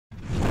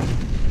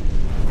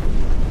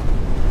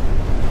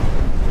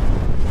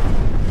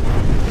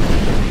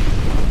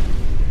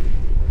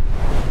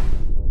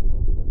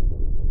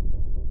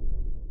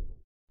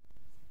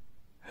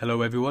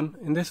Hello everyone,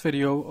 in this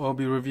video I'll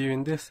be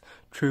reviewing this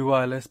true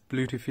wireless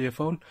Bluetooth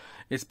earphone.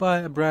 It's by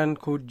a brand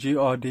called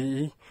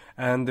GRDE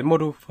and the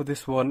model for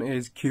this one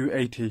is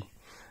Q80.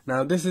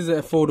 Now this is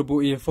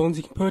affordable earphones.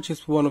 You can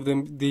purchase one of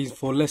these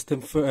for less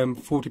than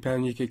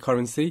 £40 UK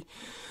currency.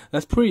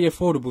 That's pretty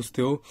affordable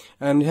still,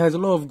 and it has a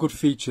lot of good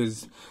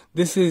features.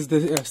 This is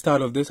the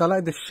style of this. I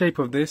like the shape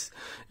of this.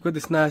 You've got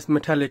this nice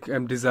metallic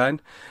design.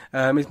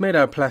 It's made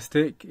out of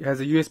plastic. It has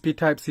a USB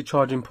Type-C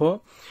charging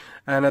port,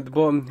 and at the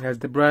bottom it has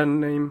the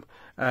brand name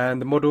and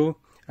the model,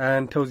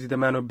 and tells you the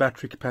amount of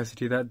battery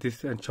capacity that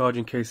this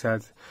charging case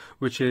has,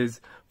 which is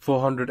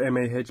 400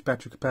 mAh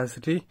battery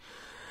capacity.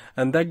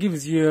 And that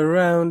gives you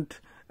around,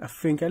 I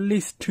think, at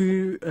least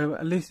you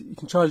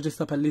can charge this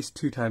up at least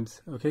 2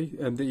 times, okay,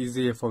 these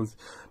earphones.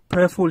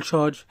 Per full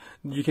charge,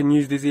 you can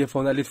use this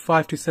earphone at least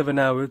 5 to 7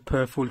 hours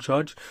per full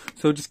charge.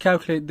 So just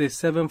calculate this,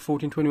 7,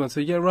 14, 21. So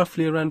you get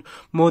roughly around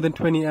more than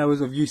 20 hours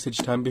of usage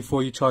time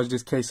before you charge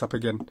this case up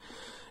again.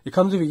 It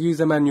comes with a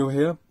user manual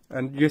here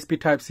and USB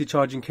Type-C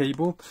charging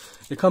cable.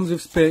 It comes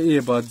with spare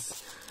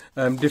earbuds,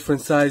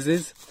 different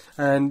sizes,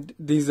 and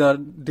these are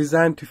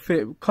designed to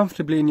fit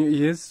comfortably in your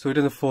ears so it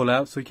doesn't fall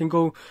out. So you can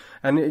go,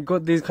 and it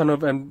got these kind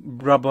of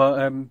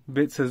rubber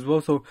bits as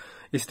well, so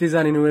it's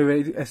designed in a way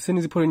where as soon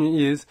as you put it in your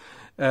ears,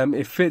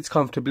 it fits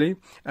comfortably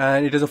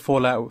and it doesn't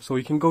fall out. So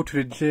you can go to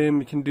the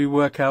gym, you can do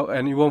workout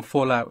and it won't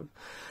fall out.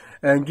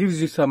 And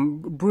gives you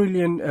some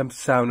brilliant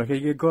sound. Okay,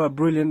 you've got a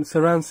brilliant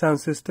surround sound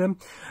system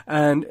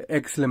and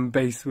excellent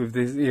bass with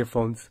these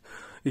earphones.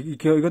 You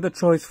got the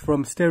choice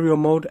from stereo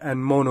mode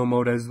and mono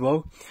mode as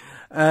well.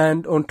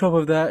 And on top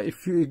of that,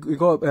 if you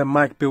got a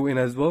mic built in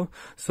as well.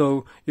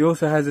 So it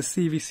also has a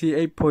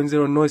CVC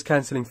 8.0 noise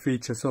cancelling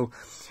feature. So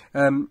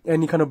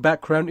any kind of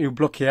background, you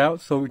block it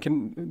out, so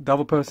the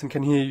other person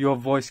can hear your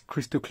voice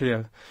crystal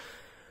clear.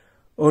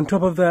 On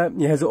top of that,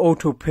 it has an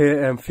auto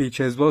pair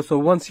feature as well. So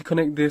once you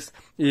connect this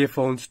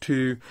earphones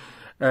to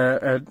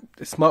a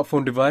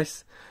smartphone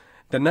device,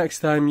 the next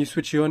time you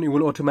switch it on, it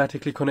will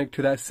automatically connect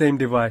to that same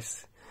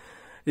device.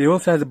 It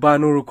also has a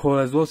binaural call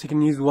as well, so you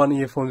can use one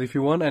earphone if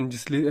you want, and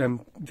just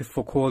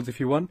for calls if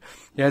you want.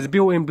 It has a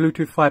built-in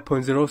Bluetooth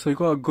 5.0, so you've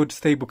got a good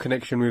stable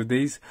connection with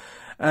these.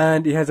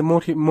 And it has a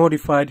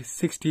modified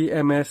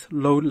 60 ms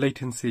low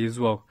latency as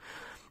well.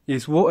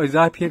 It's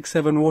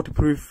IPX7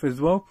 waterproof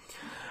as well.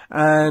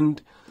 And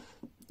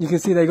you can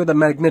see they got the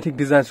magnetic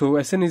design, so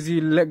as soon as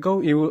you let go,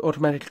 it will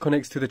automatically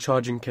connect to the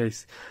charging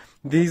case.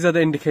 These are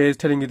the indicators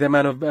telling you the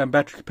amount of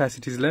battery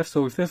capacity is left.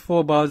 So if there's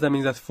 4 bars, that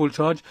means that's full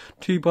charge.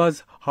 2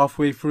 bars,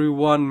 halfway through.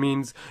 1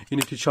 means you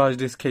need to charge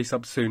this case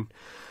up soon.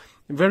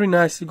 Very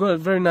nice. You've got a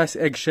very nice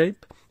egg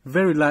shape,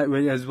 very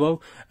lightweight as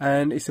well,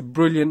 and it's a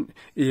brilliant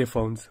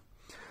earphones.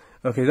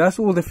 Okay, that's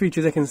all the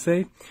features I can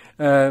say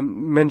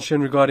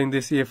mention regarding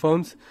this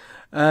earphones,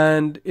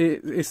 and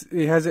it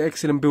has an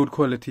excellent build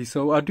quality,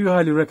 so I do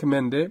highly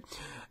recommend it.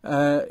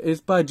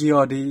 It's by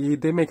GRDE.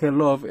 They make a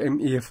lot of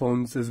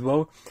earphones as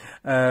well,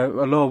 a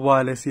lot of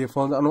wireless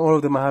earphones, and all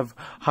of them have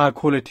high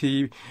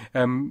quality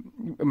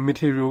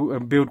material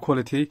build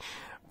quality.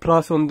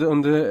 Plus on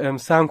the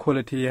sound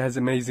quality, it has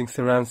amazing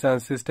surround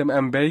sound system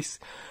and bass.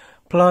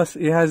 Plus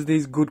it has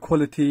these good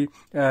quality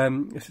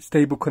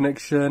stable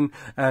connection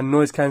and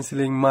noise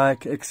cancelling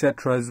mic,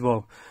 etc. as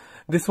well.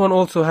 This one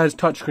also has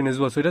touchscreen as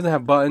well, so it doesn't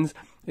have buttons.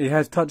 It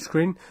has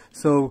touchscreen,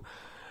 so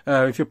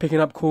if you're picking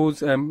up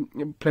calls,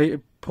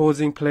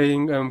 pausing,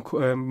 playing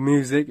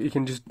music, you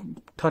can just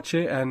touch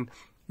it and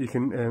you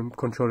can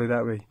control it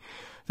that way.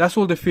 That's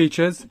all the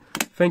features.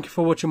 Thank you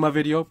for watching my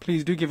video.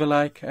 Please do give a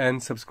like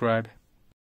and subscribe.